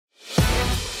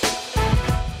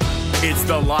It's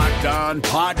the Locked On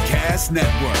Podcast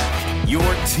Network, your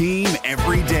team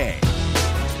every day.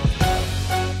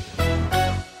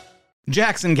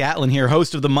 Jackson Gatlin here,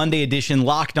 host of the Monday edition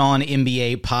Locked On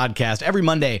NBA podcast. Every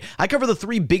Monday, I cover the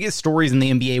three biggest stories in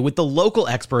the NBA with the local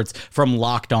experts from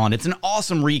Locked On. It's an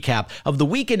awesome recap of the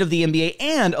weekend of the NBA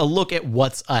and a look at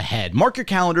what's ahead. Mark your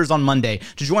calendars on Monday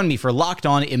to join me for Locked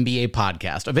On NBA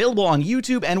podcast, available on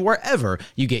YouTube and wherever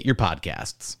you get your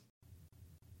podcasts.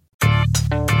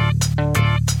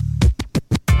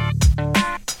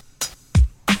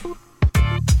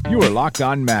 You are Locked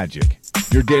On Magic,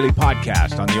 your daily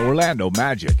podcast on the Orlando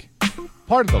Magic.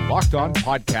 Part of the Locked On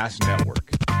Podcast Network,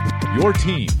 your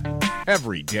team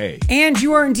every day. And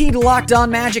you are indeed Locked On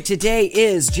Magic. Today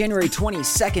is January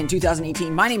 22nd,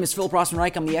 2018. My name is Philip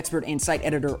Rossman-Reich. I'm the expert and site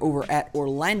editor over at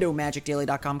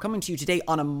OrlandoMagicDaily.com. Coming to you today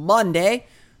on a Monday.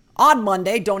 On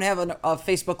Monday, don't have a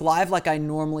Facebook Live like I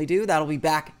normally do. That'll be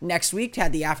back next week.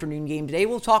 Had the afternoon game today.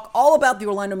 We'll talk all about the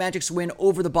Orlando Magic's win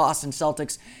over the Boston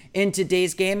Celtics in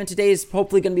today's game. And today is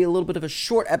hopefully going to be a little bit of a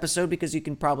short episode because you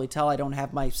can probably tell I don't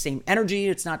have my same energy.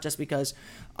 It's not just because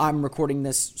I'm recording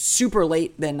this super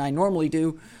late than I normally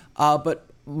do, but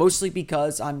mostly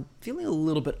because I'm feeling a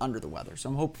little bit under the weather. So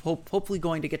I'm hopefully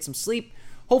going to get some sleep.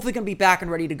 Hopefully going to be back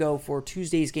and ready to go for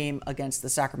Tuesday's game against the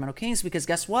Sacramento Kings because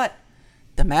guess what?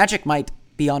 The Magic might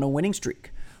be on a winning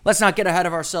streak. Let's not get ahead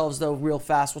of ourselves, though, real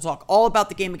fast. We'll talk all about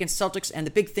the game against Celtics and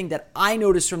the big thing that I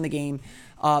noticed from the game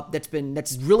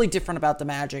that's really different about the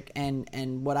Magic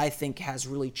and what I think has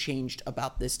really changed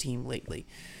about this team lately.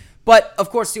 But, of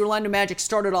course, the Orlando Magic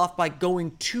started off by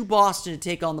going to Boston to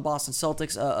take on the Boston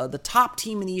Celtics, the top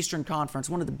team in the Eastern Conference,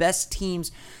 one of the best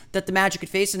teams that the Magic could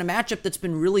face, in a matchup that's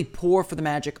been really poor for the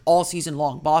Magic all season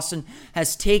long. Boston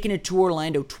has taken it to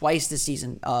Orlando twice this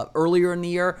season. Earlier in the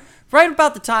year, right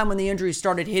about the time when the injuries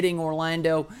started hitting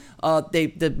Orlando,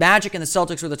 the Magic and the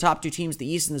Celtics were the top two teams in the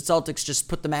East, and the Celtics just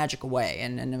put the Magic away.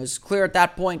 And it was clear at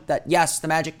that point that, yes, the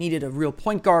Magic needed a real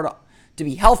point guard to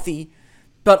be healthy,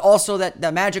 but also that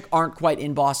the Magic aren't quite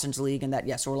in Boston's league and that,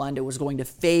 yes, Orlando was going to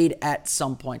fade at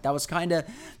some point. That was kind of,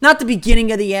 not the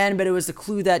beginning of the end, but it was the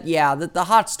clue that, yeah, the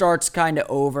hot start's kind of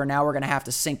over. Now we're going to have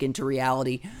to sink into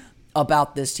reality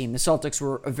about this team. The Celtics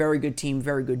were a very good team,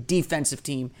 very good defensive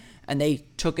team, and they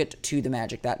took it to the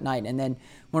Magic that night. And then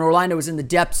when Orlando was in the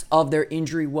depths of their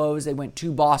injury woes, they went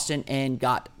to Boston and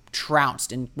got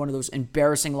trounced in one of those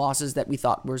embarrassing losses that we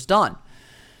thought was done.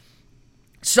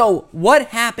 So what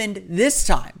happened this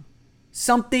time?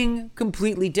 Something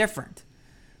completely different.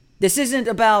 This isn't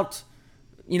about,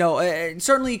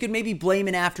 certainly you could maybe blame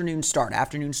an afternoon start.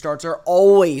 Afternoon starts are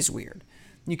always weird.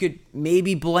 You could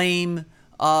maybe blame,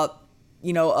 you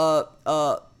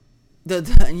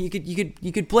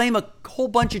could blame a whole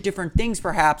bunch of different things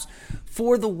perhaps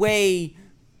for the way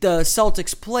the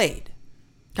Celtics played.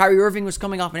 Kyrie Irving was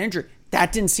coming off an injury.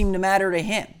 That didn't seem to matter to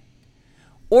him.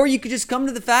 Or you could just come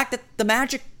to the fact that the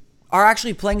Magic are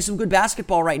actually playing some good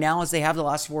basketball right now as they have the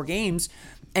last 4 games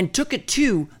and took it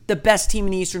to the best team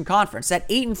in the Eastern Conference. That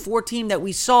 8-4 team that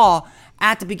we saw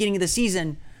at the beginning of the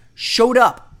season showed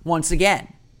up once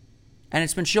again. And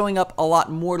it's been showing up a lot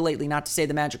more lately. Not to say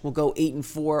the Magic will go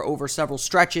 8-4 over several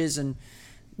stretches and,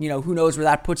 who knows where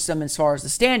that puts them as far as the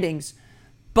standings.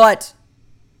 But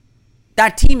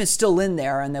that team is still in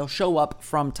there and they'll show up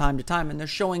from time to time, and they're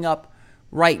showing up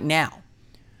right now.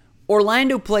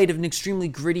 Orlando played an extremely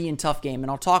gritty and tough game,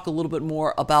 and I'll talk a little bit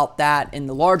more about that in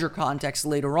the larger context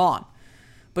later on.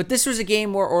 But this was a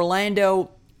game where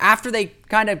Orlando, after they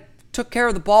kind of took care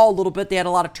of the ball a little bit, they had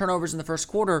a lot of turnovers in the first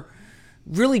quarter,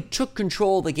 really took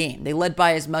control of the game. They led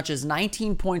by as much as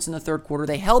 19 points in the third quarter.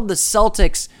 They held the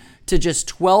Celtics to just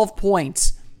 12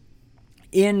 points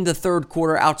in the third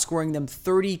quarter, outscoring them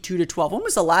 32-12. When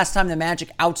was the last time the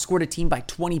Magic outscored a team by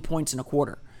 20 points in a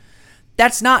quarter?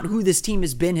 That's not who this team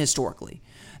has been historically.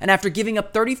 And after giving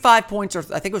up 35 points, or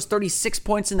I think it was 36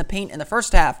 points in the paint in the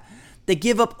first half, they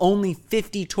give up only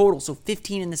 50 total, so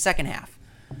 15 in the second half.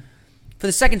 For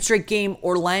the second straight game,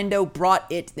 Orlando brought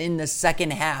it in the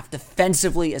second half,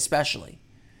 defensively especially.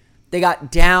 They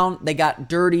got down, they got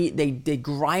dirty, they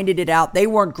grinded it out. They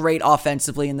weren't great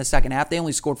offensively in the second half. They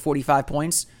only scored 45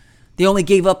 points. They only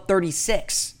gave up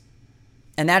 36.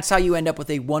 And that's how you end up with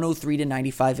a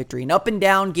 103-95 victory. An up and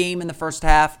down game in the first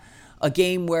half, a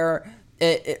game where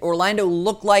Orlando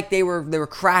looked like they were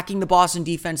cracking the Boston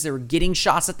defense. They were getting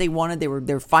shots that they wanted. They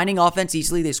were finding offense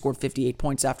easily. They scored 58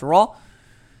 points after all.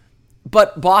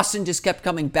 But Boston just kept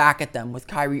coming back at them with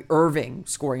Kyrie Irving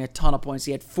scoring a ton of points.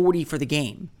 He had 40 for the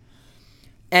game.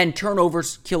 And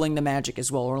turnovers killing the Magic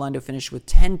as well. Orlando finished with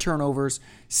 10 turnovers,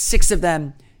 6 of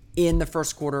them in the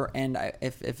first quarter. And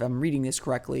if I'm reading this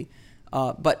correctly,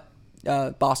 but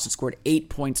Boston scored 8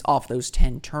 points off those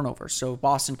 10 turnovers. So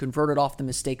Boston converted off the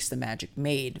mistakes the Magic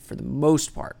made for the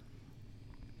most part.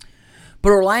 But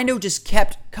Orlando just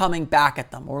kept coming back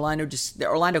at them.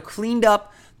 Orlando cleaned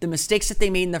up the mistakes that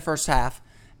they made in the first half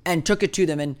and took it to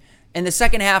them. And in the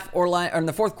second half, in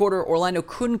the fourth quarter, Orlando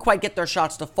couldn't quite get their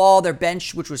shots to fall. Their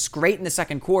bench, which was great in the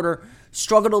second quarter,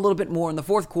 struggled a little bit more in the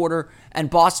fourth quarter, and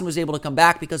Boston was able to come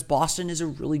back because Boston is a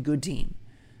really good team.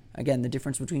 Again, the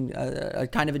difference between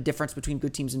kind of a difference between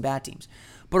good teams and bad teams.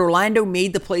 But Orlando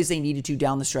made the plays they needed to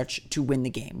down the stretch to win the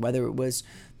game, whether it was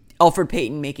Elfrid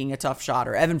Payton making a tough shot,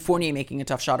 or Evan Fournier making a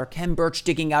tough shot, or Khem Birch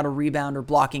digging out a rebound or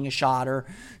blocking a shot, or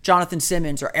Jonathan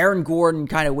Simmons or Aaron Gordon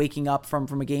kind of waking up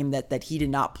from a game that he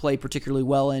did not play particularly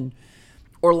well in.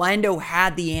 Orlando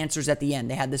had the answers at the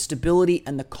end. They had the stability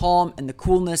and the calm and the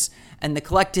coolness and the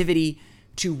collectivity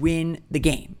to win the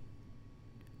game.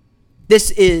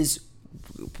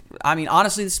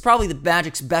 Honestly, this is probably the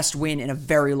Magic's best win in a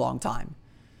very long time.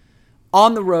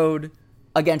 On the road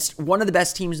against one of the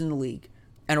best teams in the league.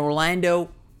 And Orlando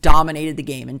dominated the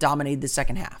game and dominated the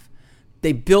second half.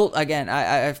 They built, again,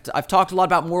 I've talked a lot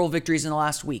about moral victories in the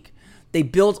last week. They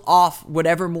built off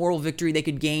whatever moral victory they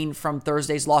could gain from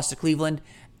Thursday's loss to Cleveland,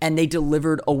 and they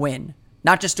delivered a win.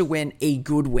 Not just a win, a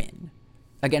good win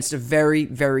against a very,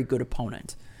 very good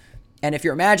opponent. And if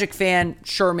you're a Magic fan,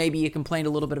 sure, maybe you complained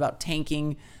a little bit about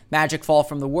tanking. Magic fall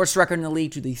from the worst record in the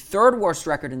league to the third worst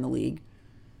record in the league.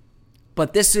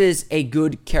 But this is a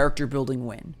good character-building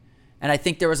win. And I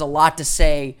think there was a lot to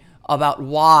say about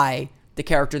why the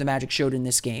character the Magic showed in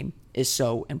this game is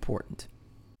so important.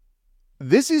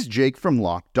 This is Jake from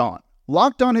Locked On.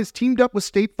 Locked On has teamed up with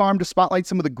State Farm to spotlight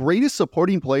some of the greatest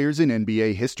supporting players in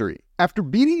NBA history. After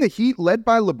beating the Heat led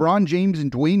by LeBron James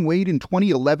and Dwayne Wade in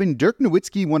 2011, Dirk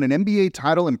Nowitzki won an NBA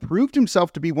title and proved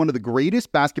himself to be one of the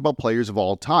greatest basketball players of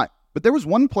all time. But there was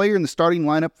one player in the starting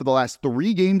lineup for the last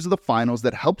 3 games of the finals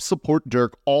that helped support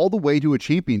Dirk all the way to a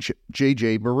championship,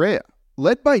 JJ Barea.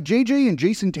 Led by JJ and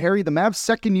Jason Terry, the Mavs'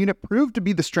 second unit proved to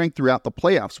be the strength throughout the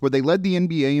playoffs, where they led the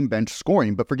NBA in bench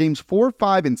scoring. But for games 4,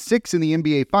 5, and 6 in the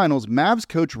NBA Finals, Mavs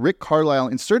coach Rick Carlisle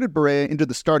inserted Barea into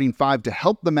the starting 5 to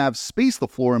help the Mavs space the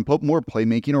floor and put more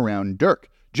playmaking around Dirk.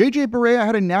 JJ Barea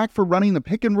had a knack for running the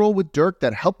pick and roll with Dirk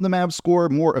that helped the Mavs score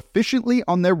more efficiently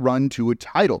on their run to a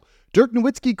title. Dirk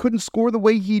Nowitzki couldn't score the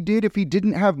way he did if he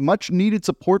didn't have much needed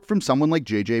support from someone like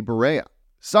JJ Barea.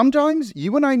 Sometimes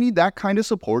you and I need that kind of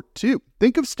support too.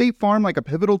 Think of State Farm like a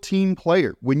pivotal team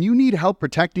player. When you need help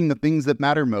protecting the things that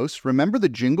matter most, remember the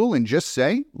jingle and just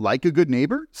say, like a good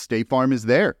neighbor, State Farm is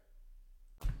there.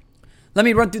 Let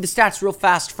me run through the stats real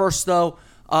fast first, though.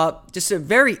 Just a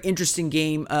very interesting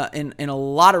game in a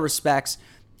lot of respects.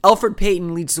 Elfrid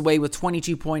Payton leads the way with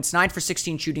 22 points, 9 for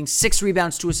 16 shooting, 6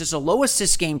 rebounds, 2 assists, a low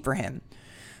assist game for him.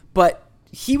 But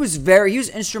he was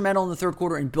instrumental in the third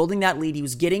quarter in building that lead. He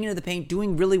was getting into the paint,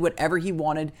 doing really whatever he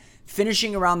wanted,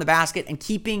 finishing around the basket, and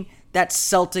keeping that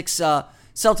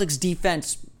Celtics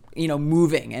defense,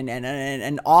 moving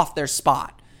and off their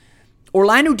spot.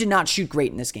 Orlando did not shoot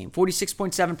great in this game.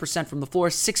 46.7% from the floor,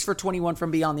 6 for 21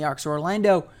 from beyond the arc. So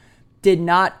Orlando did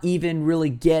not even really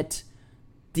get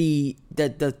the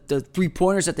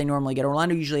three-pointers that they normally get.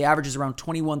 Orlando usually averages around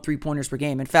 21 three-pointers per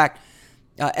game. In fact,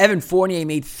 Evan Fournier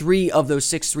made 3 of those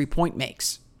 6 3-point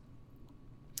makes.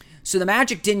 So the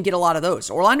Magic didn't get a lot of those.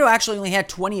 Orlando actually only had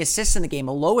 20 assists in the game,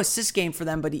 a low assist game for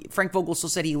them, but Frank Vogel still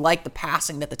said he liked the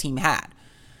passing that the team had.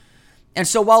 And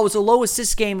so while it was a low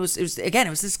assist game, it was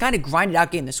this kind of grinded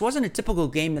out game. This wasn't a typical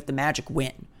game that the Magic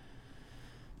win.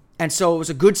 And so it was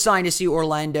a good sign to see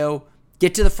Orlando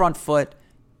get to the front foot,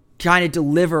 kind of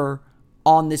deliver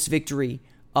on this victory.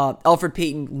 Elfrid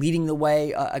Payton leading the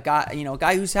way, a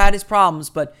guy who's had his problems,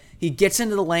 but he gets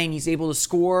into the lane. He's able to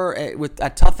score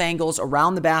at tough angles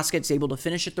around the basket. He's able to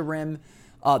finish at the rim.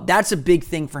 That's a big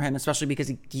thing for him, especially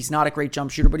because he's not a great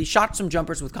jump shooter, but he shot some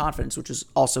jumpers with confidence, which is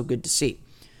also good to see.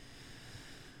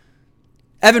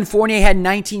 Evan Fournier had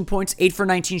 19 points, 8 for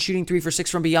 19 shooting, 3 for 6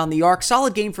 from beyond the arc.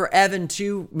 Solid game for Evan,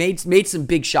 too. Made some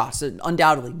big shots,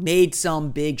 undoubtedly. Made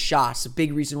some big shots. A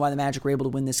big reason why the Magic were able to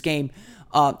win this game.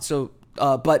 But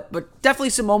definitely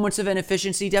some moments of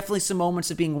inefficiency, definitely some moments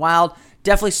of being wild,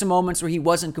 definitely some moments where he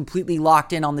wasn't completely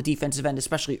locked in on the defensive end,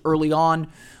 especially early on.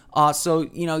 Things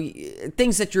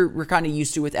that we're kind of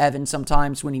used to with Evan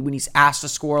sometimes when he's asked to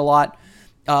score a lot.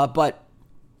 But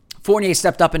Fournier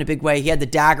stepped up in a big way. He had the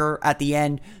dagger at the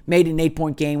end, made an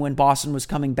 8-point game when Boston was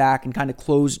coming back and kind of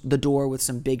closed the door with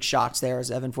some big shots there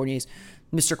as Evan Fournier's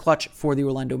Mr. Clutch for the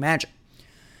Orlando Magic.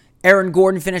 Aaron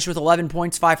Gordon finished with 11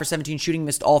 points, 5 for 17 shooting,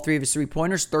 missed all 3 of his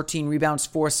 3-pointers, 13 rebounds,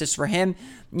 4 assists for him.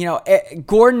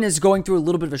 Gordon is going through a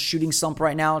little bit of a shooting slump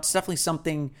right now. It's definitely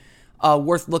something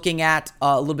worth looking at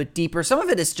a little bit deeper. Some of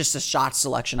it is just a shot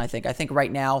selection, I think. I think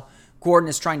right now Gordon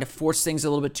is trying to force things a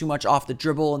little bit too much off the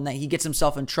dribble, and that he gets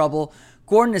himself in trouble.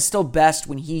 Gordon is still best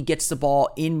when he gets the ball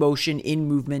in motion, in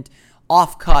movement,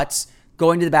 off cuts,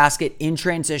 going to the basket, in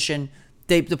transition.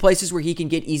 The places where he can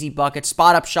get easy buckets,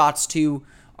 spot-up shots too,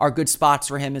 are good spots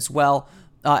for him as well.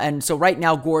 And so right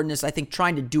now, Gordon is, I think,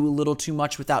 trying to do a little too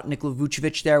much without Nikola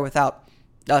Vucevic there, without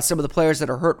some of the players that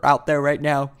are hurt out there right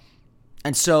now.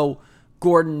 And so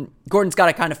Gordon's got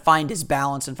to kind of find his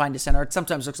balance and find his center. It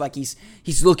sometimes looks like he's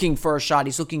looking for a shot.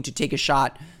 He's looking to take a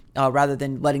shot rather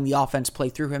than letting the offense play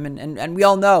through him. And we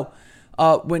all know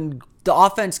when the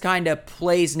offense kind of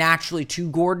plays naturally to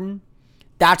Gordon,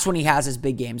 that's when he has his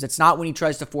big games. It's not when he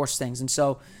tries to force things. And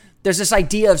so there's this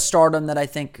idea of stardom that I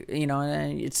think,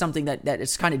 it's something that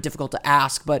it's kind of difficult to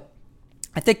ask, but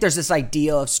I think there's this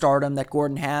idea of stardom that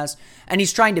Gordon has, and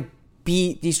he's trying to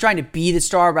be the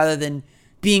star rather than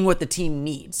being what the team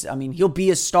needs. I mean, he'll be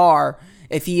a star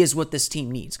if he is what this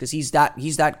team needs, because he's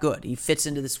that good. He fits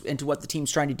into what the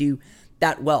team's trying to do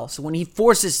that well. So when he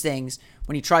forces things,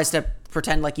 when he tries to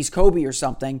pretend like he's Kobe or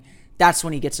something, that's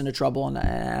when he gets into trouble, and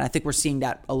I think we're seeing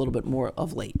that a little bit more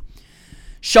of late.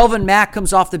 Shelvin Mack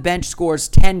comes off the bench, scores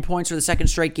 10 points for the second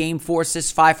straight game, 4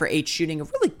 assists, 5 for 8 shooting. A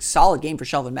really solid game for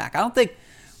Shelvin Mack. I don't think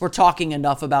we're talking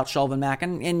enough about Shelvin Mack.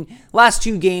 And in last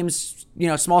 2 games,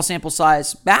 small sample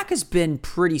size, Mack has been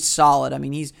pretty solid. I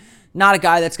mean, he's not a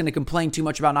guy that's going to complain too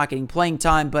much about not getting playing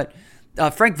time, but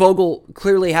Frank Vogel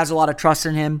clearly has a lot of trust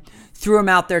in him. Threw him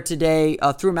out there today,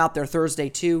 threw him out there Thursday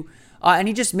too. And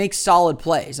he just makes solid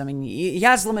plays. I mean, he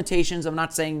has limitations. I'm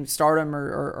not saying start him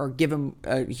or give him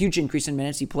a huge increase in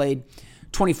minutes. He played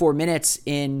 24 minutes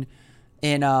in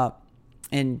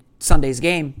Sunday's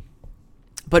game.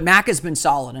 But Mack has been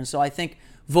solid. And so I think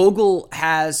Vogel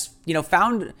has,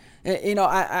 found,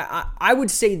 I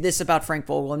would say this about Frank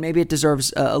Vogel, and maybe it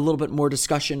deserves a little bit more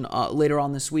discussion later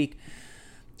on this week.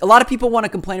 A lot of people want to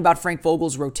complain about Frank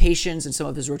Vogel's rotations and some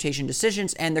of his rotation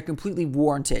decisions, and they're completely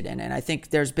warranted. And I think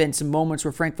there's been some moments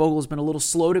where Frank Vogel has been a little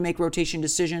slow to make rotation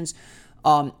decisions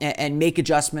and make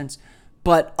adjustments.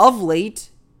 But of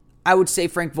late, I would say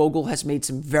Frank Vogel has made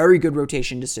some very good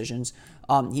rotation decisions.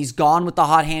 He's gone with the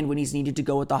hot hand when he's needed to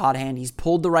go with the hot hand. He's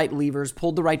pulled the right levers,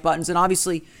 pulled the right buttons, and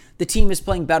obviously the team is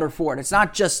playing better for it. It's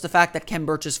not just the fact that Khem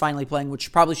Birch is finally playing,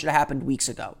 which probably should have happened weeks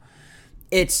ago.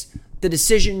 It's the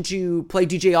decision to play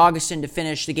DJ Augustin to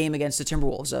finish the game against the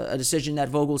Timberwolves, a decision that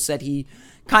Vogel said he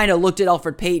kind of looked at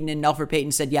Elfrid Payton, and Elfrid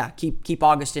Payton said, "Yeah, keep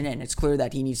Augustin in." It's clear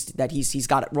that he's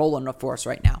got it rolling for us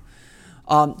right now.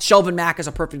 Shelvin Mack is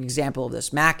a perfect example of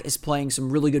this. Mack is playing some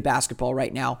really good basketball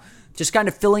right now, just kind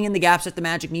of filling in the gaps that the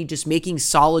Magic need, just making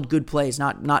solid, good plays,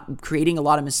 not creating a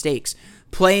lot of mistakes,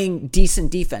 playing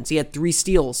decent defense. He had 3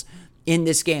 steals in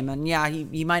this game, and yeah,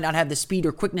 he might not have the speed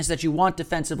or quickness that you want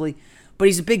defensively, but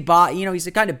he's a big body. He's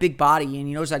a kind of big body, and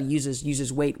he knows how to use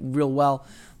his weight real well.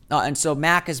 And so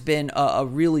Mack has been a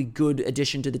really good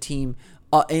addition to the team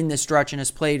in this stretch and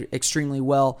has played extremely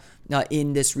well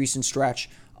in this recent stretch.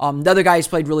 The other guy who's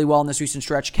played really well in this recent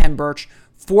stretch, Khem Birch,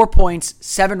 4 points,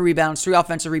 7 rebounds, 3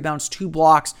 offensive rebounds, 2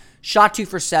 blocks, shot 2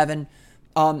 for 7.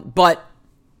 But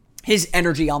his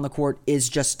energy on the court is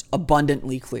just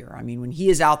abundantly clear. I mean, when he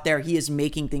is out there, he is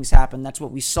making things happen. That's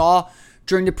what we saw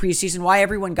during the preseason, why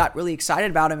everyone got really excited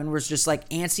about him and was just like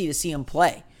antsy to see him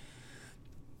play.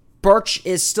 Birch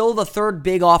is still the third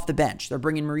big off the bench. They're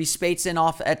bringing Maurice Spates in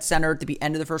off at center at the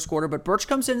end of the first quarter, but Birch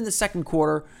comes in the second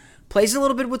quarter, plays a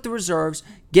little bit with the reserves,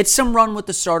 gets some run with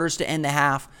the starters to end the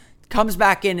half, comes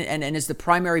back in and is the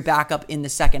primary backup in the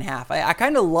second half. I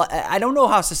don't know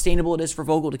how sustainable it is for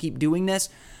Vogel to keep doing this,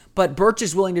 but Birch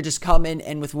is willing to just come in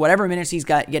and with whatever minutes he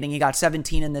got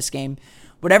 17 in this game,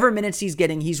 whatever minutes he's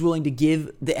getting, he's willing to give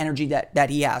the energy that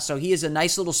he has. So he is a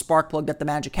nice little spark plug that the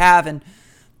Magic have, and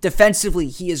defensively,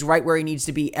 he is right where he needs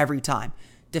to be every time.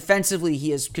 Defensively,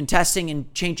 he is contesting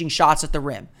and changing shots at the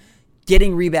rim,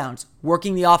 getting rebounds,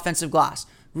 working the offensive glass.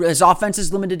 His offense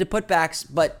is limited to putbacks,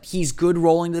 but he's good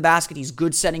rolling to the basket. He's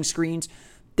good setting screens.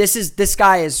 This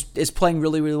guy is playing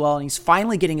really, really well, and he's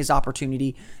finally getting his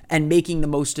opportunity and making the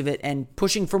most of it and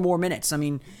pushing for more minutes. I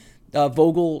mean,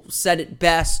 Vogel said it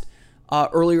best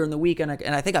earlier in the week, and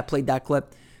I think I played that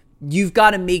clip. You've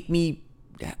got to make me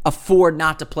afford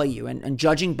not to play you. And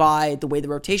judging by the way the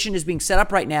rotation is being set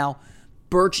up right now,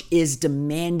 Birch is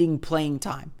demanding playing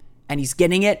time. And he's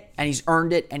getting it, and he's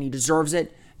earned it, and he deserves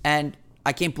it. And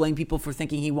I can't blame people for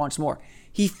thinking he wants more.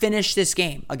 He finished this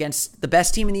game against the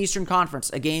best team in the Eastern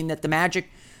Conference, a game that the Magic,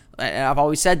 and I've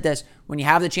always said this, when you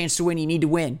have the chance to win, you need to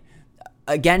win.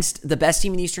 Against the best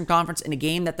team in the Eastern Conference in a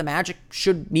game that the Magic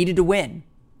needed to win.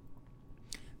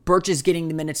 Birch is getting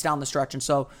the minutes down the stretch. And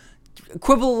so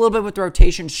quibble a little bit with the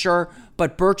rotation, sure,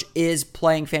 but Birch is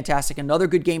playing fantastic. Another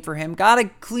good game for him. Got to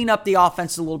clean up the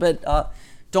offense a little bit.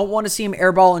 Don't want to see him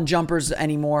airball and jumpers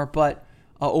anymore, but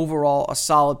overall, a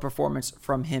solid performance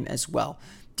from him as well.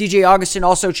 DJ Augustin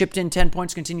also chipped in 10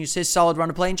 points, continues his solid run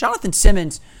of play. And Jonathan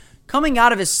Simmons, coming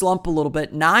out of his slump a little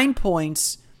bit, 9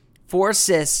 points, 4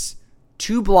 assists,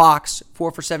 2 blocks,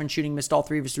 4 for 7 shooting, missed all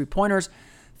 3 of his 3-pointers.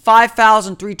 5 fouls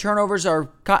and 3 turnovers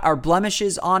are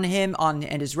blemishes on him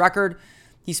and his record.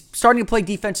 He's starting to play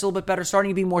defense a little bit better,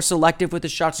 starting to be more selective with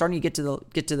his shots, starting to get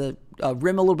to the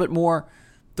rim a little bit more.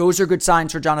 Those are good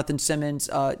signs for Jonathan Simmons.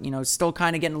 Still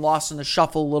kind of getting lost in the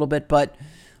shuffle a little bit, but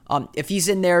if he's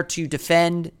in there to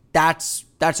defend, that's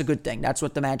a good thing. That's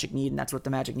what the Magic need, and that's what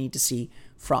the Magic need to see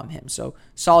from him. So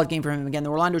solid game for him. Again, the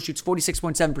Orlando shoots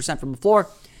 46.7% from the floor,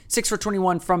 6 for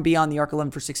 21 from beyond the arc, 11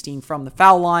 for 16 from the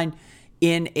foul line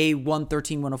in a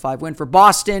 113-105 win for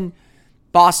Boston.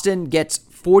 Boston gets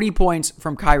 40 points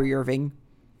from Kyrie Irving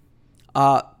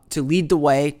to lead the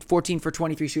way, 14 for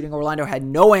 23 shooting. Orlando had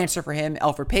no answer for him.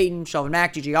 Elfrid Payton, Shelvin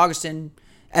Mack, DJ Augustin,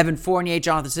 Evan Fournier,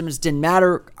 Jonathan Simmons, didn't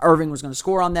matter. Irving was going to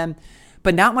score on them,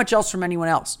 but not much else from anyone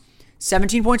else.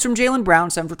 17 points from Jaylen Brown,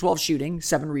 7 for 12 shooting,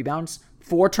 7 rebounds,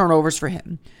 4 turnovers for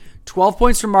him. 12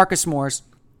 points from Marcus Morris,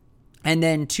 and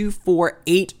then 2 for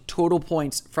 8 total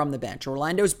points from the bench.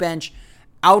 Orlando's bench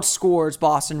outscores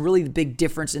Boston, really the big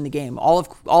difference in the game. All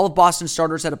of Boston's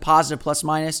starters had a positive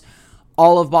plus-minus.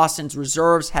 All of Boston's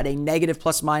reserves had a negative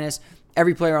plus-minus.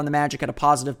 Every player on the Magic had a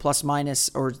positive plus-minus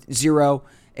or 0,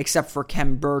 except for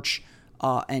Khem Birch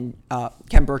and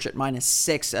Khem Birch at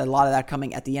 -6. A lot of that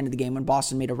coming at the end of the game when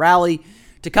Boston made a rally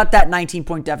to cut that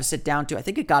 19-point deficit down to, I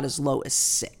think it got as low as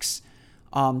 6.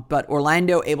 But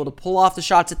Orlando able to pull off the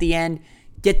shots at the end,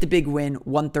 get the big win,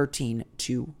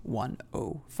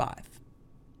 113-105.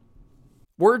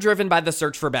 We're driven by the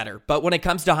search for better, but when it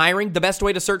comes to hiring, the best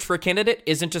way to search for a candidate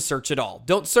isn't to search at all.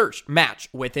 Don't search, match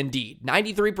with Indeed.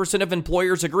 93% of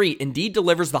employers agree Indeed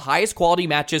delivers the highest quality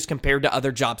matches compared to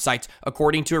other job sites,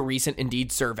 according to a recent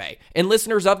Indeed survey. And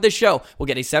listeners of this show will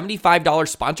get a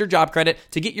 $75 sponsored job credit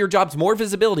to get your jobs more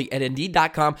visibility at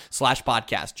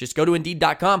Indeed.com/podcast. Just go to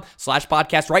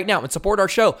Indeed.com/podcast right now and support our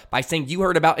show by saying you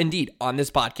heard about Indeed on this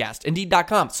podcast.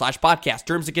 Indeed.com/podcast.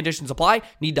 Terms and conditions apply.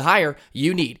 Need to hire?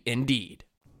 You need Indeed.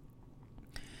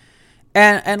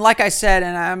 And like I said,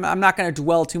 and I'm not going to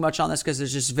dwell too much on this because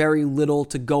there's just very little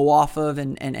to go off of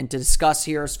and to discuss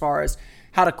here as far as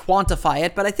how to quantify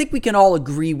it, but I think we can all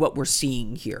agree what we're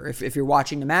seeing here. If you're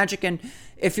watching the Magic and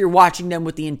if you're watching them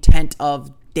with the intent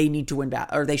of they need to win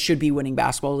or they should be winning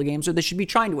basketball games, or they should be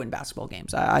trying to win basketball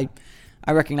games. I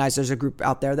recognize there's a group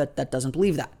out there that doesn't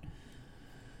believe that.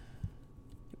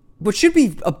 What should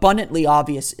be abundantly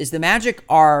obvious is the Magic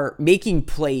are making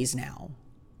plays now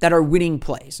that are winning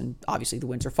plays, and obviously the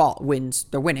wins are wins.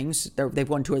 They're winnings. They've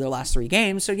won 2 of their last 3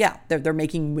 games, so yeah, they're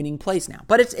making winning plays now.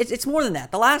 But it's more than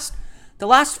that. The last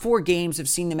 4 games have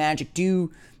seen the Magic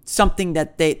do something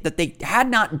that they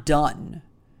had not done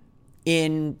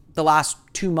in the last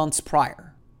 2 months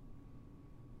prior,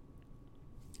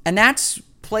 and that's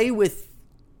play with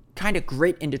kind of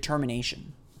grit and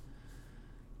determination.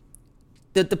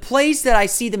 The plays that I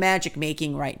see the Magic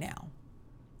making right now,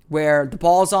 where the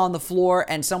ball's on the floor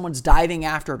and someone's diving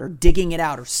after it or digging it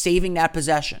out or saving that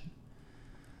possession.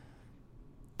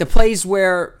 The plays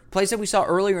that we saw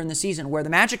earlier in the season where the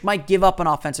Magic might give up an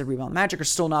offensive rebound. The Magic are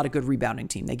still not a good rebounding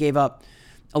team. They gave up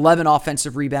 11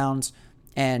 offensive rebounds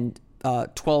and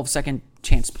 12 second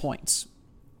chance points.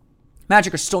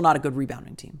 Magic are still not a good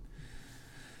rebounding team.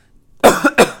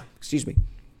 Excuse me.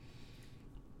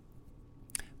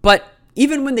 But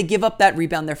even when they give up that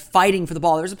rebound, they're fighting for the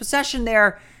ball. There's a possession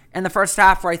there in the first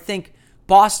half where I think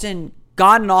Boston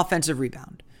got an offensive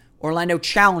rebound. Orlando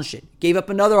challenged it, gave up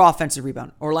another offensive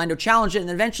rebound. Orlando challenged it, and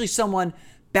then eventually someone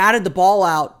batted the ball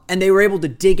out, and they were able to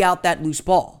dig out that loose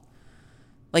ball.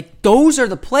 Like, those are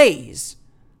the plays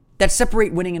that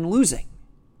separate winning and losing.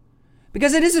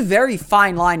 Because it is a very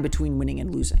fine line between winning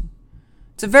and losing.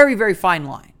 It's a very, very fine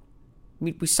line.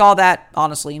 We saw that,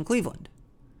 honestly, in Cleveland.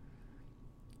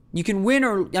 You can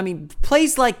win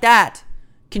plays like that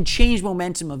can change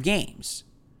momentum of games.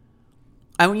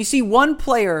 And when you see one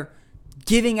player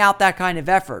giving out that kind of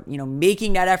effort,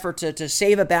 making that effort to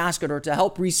save a basket or to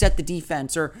help reset the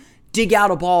defense or dig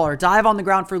out a ball or dive on the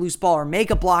ground for a loose ball or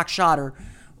make a block shot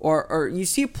or you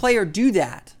see a player do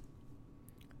that,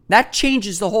 that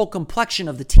changes the whole complexion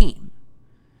of the team.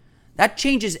 That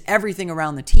changes everything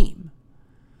around the team.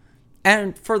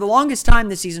 And for the longest time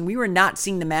this season, we were not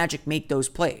seeing the Magic make those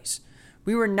plays.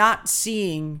 We were not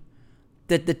seeing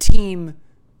that the team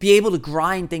be able to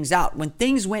grind things out. When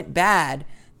things went bad,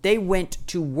 they went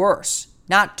to worse.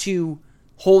 not to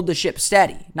hold the ship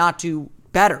steady, not to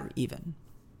better even.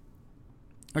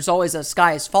 There's always a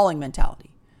sky is falling mentality.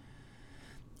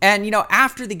 And,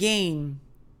 after the game,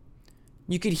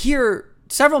 you could hear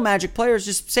several Magic players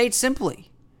just say it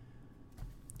simply.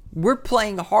 We're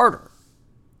playing harder.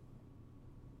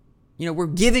 We're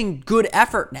giving good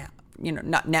effort now.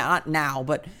 Not now,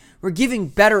 but we're giving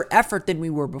better effort than we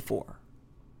were before.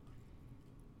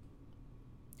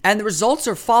 And the results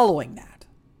are following that.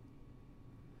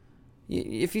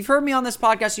 If you've heard me on this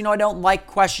podcast, I don't like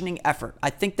questioning effort. I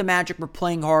think the Magic were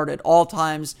playing hard at all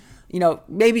times.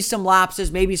 Maybe some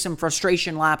lapses, maybe some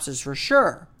frustration lapses for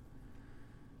sure.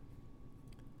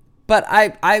 But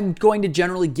I'm going to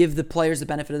generally give the players the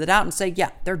benefit of the doubt and say,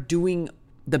 yeah, they're doing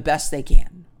the best they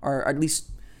can. Or at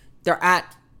least they're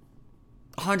at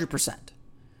 100%.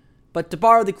 But to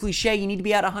borrow the cliche, you need to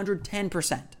be at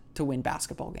 110% to win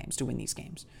basketball games, to win these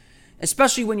games.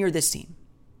 Especially when you're this team.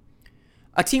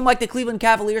 A team like the Cleveland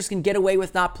Cavaliers can get away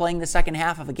with not playing the second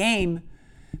half of a game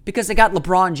because they got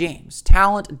LeBron James.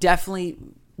 Talent definitely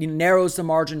narrows the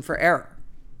margin for error.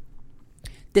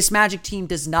 This Magic team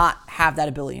does not have that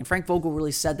ability. And Frank Vogel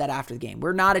really said that after the game.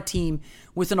 We're not a team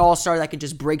with an all-star that can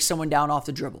just break someone down off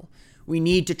the dribble. We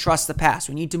need to trust the pass.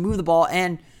 We need to move the ball.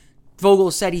 And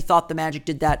Vogel said he thought the Magic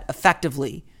did that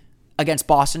effectively against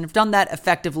Boston. Have done that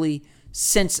effectively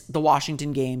since the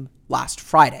Washington game last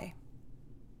Friday.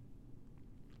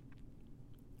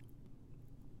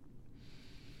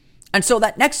 And so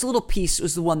that next little piece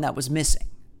was the one that was missing.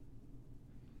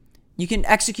 You can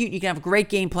execute, you can have a great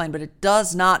game plan, but it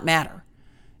does not matter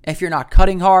if you're not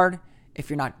cutting hard, if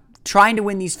you're not trying to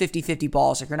win these 50-50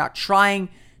 balls, if you're not trying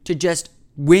to just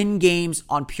win games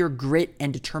on pure grit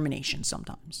and determination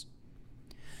sometimes.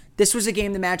 This was a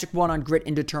game the Magic won on grit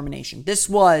and determination. This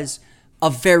was a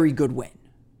very good win.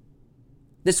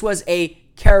 This was a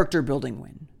character-building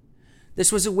win.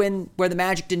 This was a win where the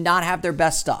Magic did not have their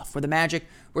best stuff, where the Magic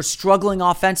were struggling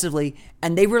offensively,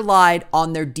 and they relied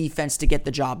on their defense to get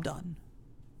the job done.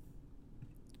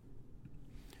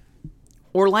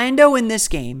 Orlando in this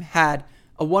game had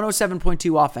a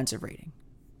 107.2 offensive rating.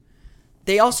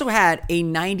 They also had a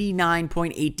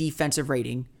 99.8 defensive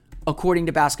rating according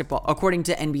to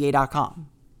NBA.com.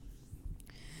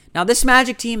 Now, this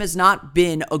Magic team has not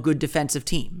been a good defensive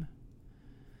team.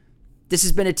 This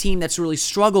has been a team that's really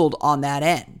struggled on that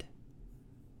end.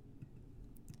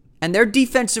 And their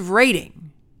defensive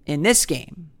rating in this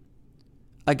game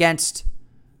against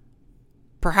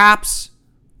perhaps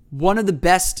one of the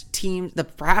best teams,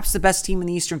 perhaps the best team in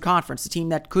the Eastern Conference, the team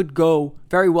that could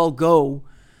very well go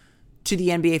to the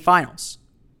NBA Finals.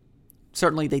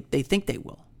 Certainly they think they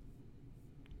will.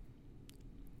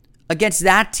 Against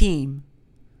that team,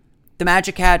 the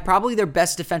Magic had probably their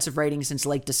best defensive rating since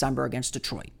late December against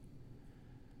Detroit.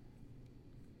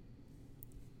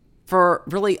 For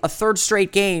really a third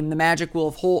straight game, the Magic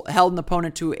will have held an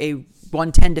opponent to a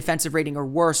 110 defensive rating or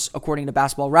worse, according to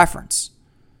Basketball Reference.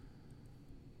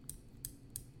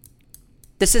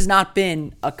 This has not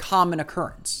been a common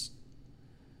occurrence.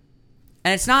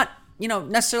 And it's not,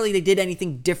 necessarily they did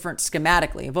anything different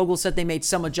schematically. Vogel said they made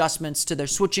some adjustments to their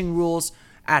switching rules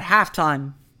at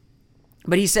halftime.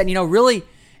 But he said, really,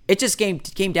 it just came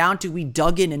down to we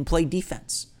dug in and played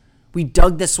defense. We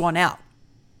dug this one out.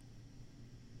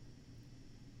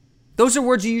 Those are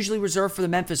words you usually reserve for the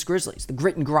Memphis Grizzlies, the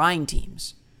grit and grind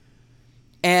teams.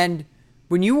 And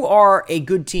when you are a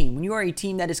good team, when you are a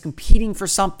team that is competing for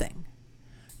something,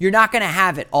 you're not going to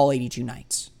have it all 82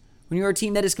 nights. When you're a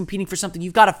team that is competing for something,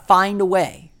 you've got to find a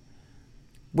way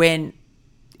when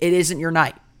it isn't your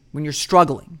night, when you're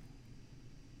struggling.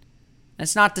 And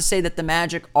it's not to say that the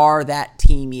Magic are that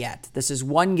team yet. This is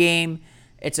one game.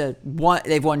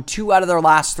 They've won 2 out of their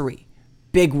last 3.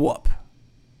 Big whoop.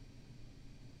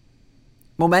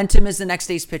 Momentum is the next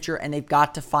day's picture, and they've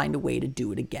got to find a way to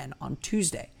do it again on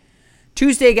Tuesday.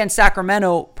 Tuesday against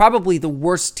Sacramento, probably the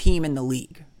worst team in the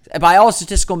league. By all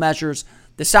statistical measures,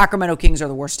 the Sacramento Kings are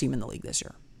the worst team in the league this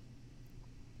year.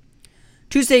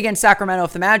 Tuesday against Sacramento,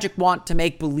 if the Magic want to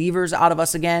make believers out of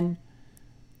us again,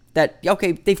 that,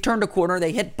 okay, they've turned a corner,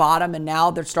 they hit bottom, and now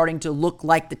they're starting to look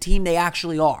like the team they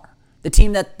actually are. The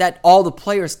team that all the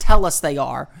players tell us they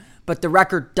are, but the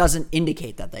record doesn't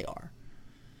indicate that they are.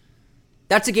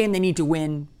 That's a game they need to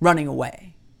win running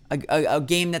away. A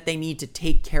game that they need to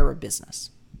take care of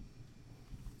business.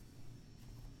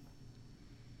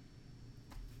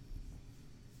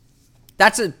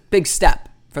 That's a big step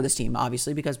for this team,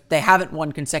 obviously, because they haven't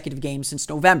won consecutive games since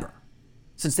November,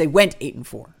 since they went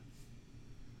 8-4.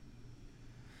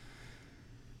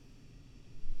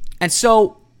 And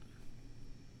so,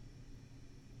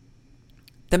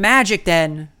 the Magic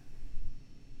then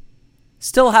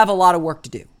still have a lot of work to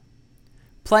do.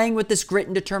 Playing with this grit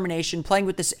and determination, playing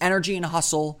with this energy and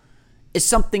hustle is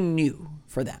something new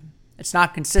for them. It's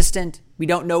not consistent. We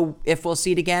don't know if we'll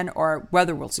see it again or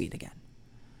whether we'll see it again.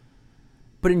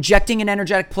 But injecting an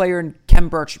energetic player in Khem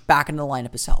Birch back into the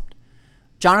lineup has helped.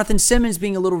 Jonathan Simmons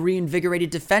being a little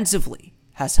reinvigorated defensively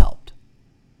has helped.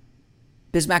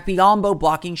 Bismack Biyombo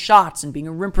blocking shots and being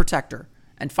a rim protector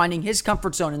and finding his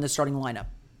comfort zone in the starting lineup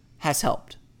has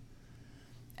helped.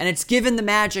 And it's given the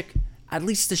Magic at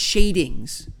least the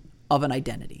shadings of an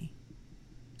identity.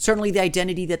 Certainly the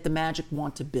identity that the Magic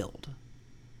want to build.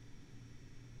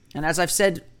 And as I've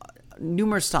said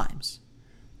numerous times,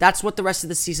 that's what the rest of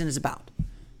the season is about.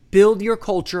 Build your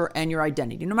culture and your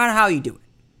identity, no matter how you do it.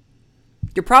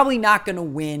 You're probably not going to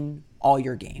win all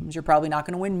your games. You're probably not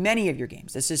going to win many of your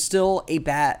games. This is still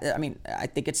I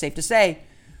think it's safe to say,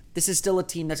 this is still a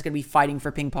team that's going to be fighting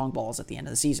for ping pong balls at the end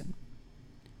of the season.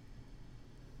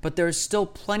 But there's still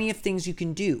plenty of things you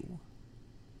can do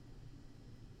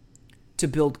to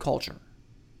build culture.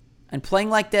 And playing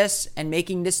like this and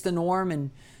making this the norm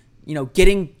and,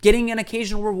 getting an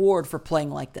occasional reward for playing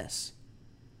like this.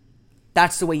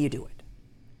 That's the way you do it.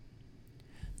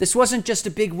 This wasn't just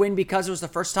a big win because it was the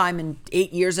first time in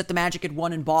 8 years that the Magic had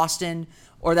won in Boston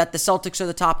or that the Celtics are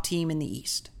the top team in the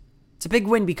East. It's a big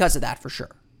win because of that, for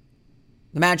sure.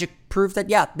 The Magic proved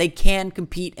that, they can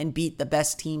compete and beat the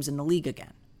best teams in the league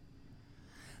again.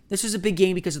 This was a big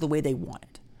game because of the way they won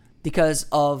it, because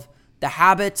of the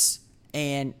habits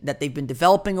and that they've been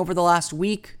developing over the last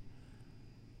week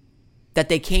that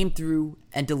they came through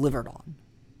and delivered on.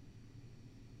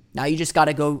 Now you just got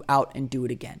to go out and do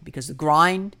it again because the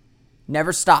grind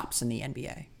never stops in the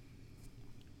NBA.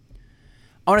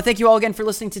 I want to thank you all again for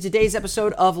listening to today's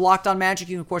episode of Locked On Magic.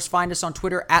 You can, of course, find us on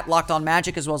Twitter at Locked On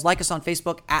Magic, as well as like us on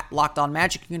Facebook at Locked On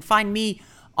Magic. You can find me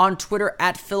on Twitter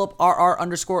at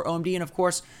PhilipRR_OMD. And, of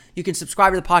course, you can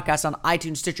subscribe to the podcast on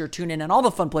iTunes, Stitcher, TuneIn, and all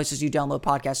the fun places you download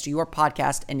podcasts to your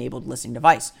podcast-enabled listening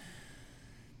device.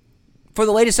 For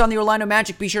the latest on the Orlando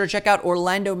Magic, be sure to check out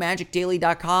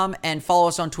OrlandoMagicDaily.com and follow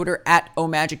us on Twitter at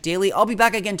OMagicDaily. I'll be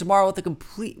back again tomorrow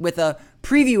with a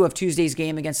preview of Tuesday's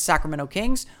game against Sacramento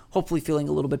Kings, hopefully feeling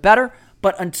a little bit better.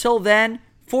 But until then,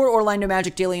 for Orlando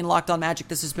Magic Daily and Locked On Magic,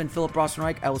 this has been Philip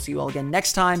Rossman-Reich. I will see you all again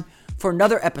next time for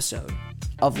another episode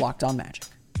of Locked On Magic.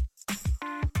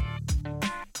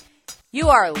 You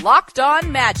are Locked On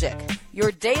Magic,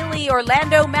 your daily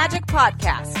Orlando Magic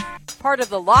podcast. Part of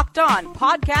the Locked On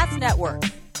Podcast Network.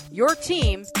 Your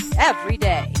team every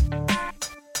day.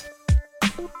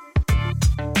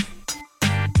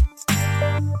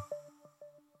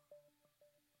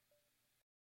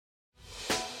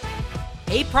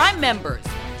 Hey, Prime members,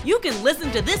 you can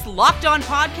listen to this Locked On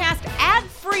podcast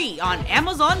ad-free on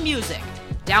Amazon Music.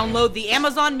 Download the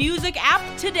Amazon Music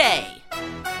app today.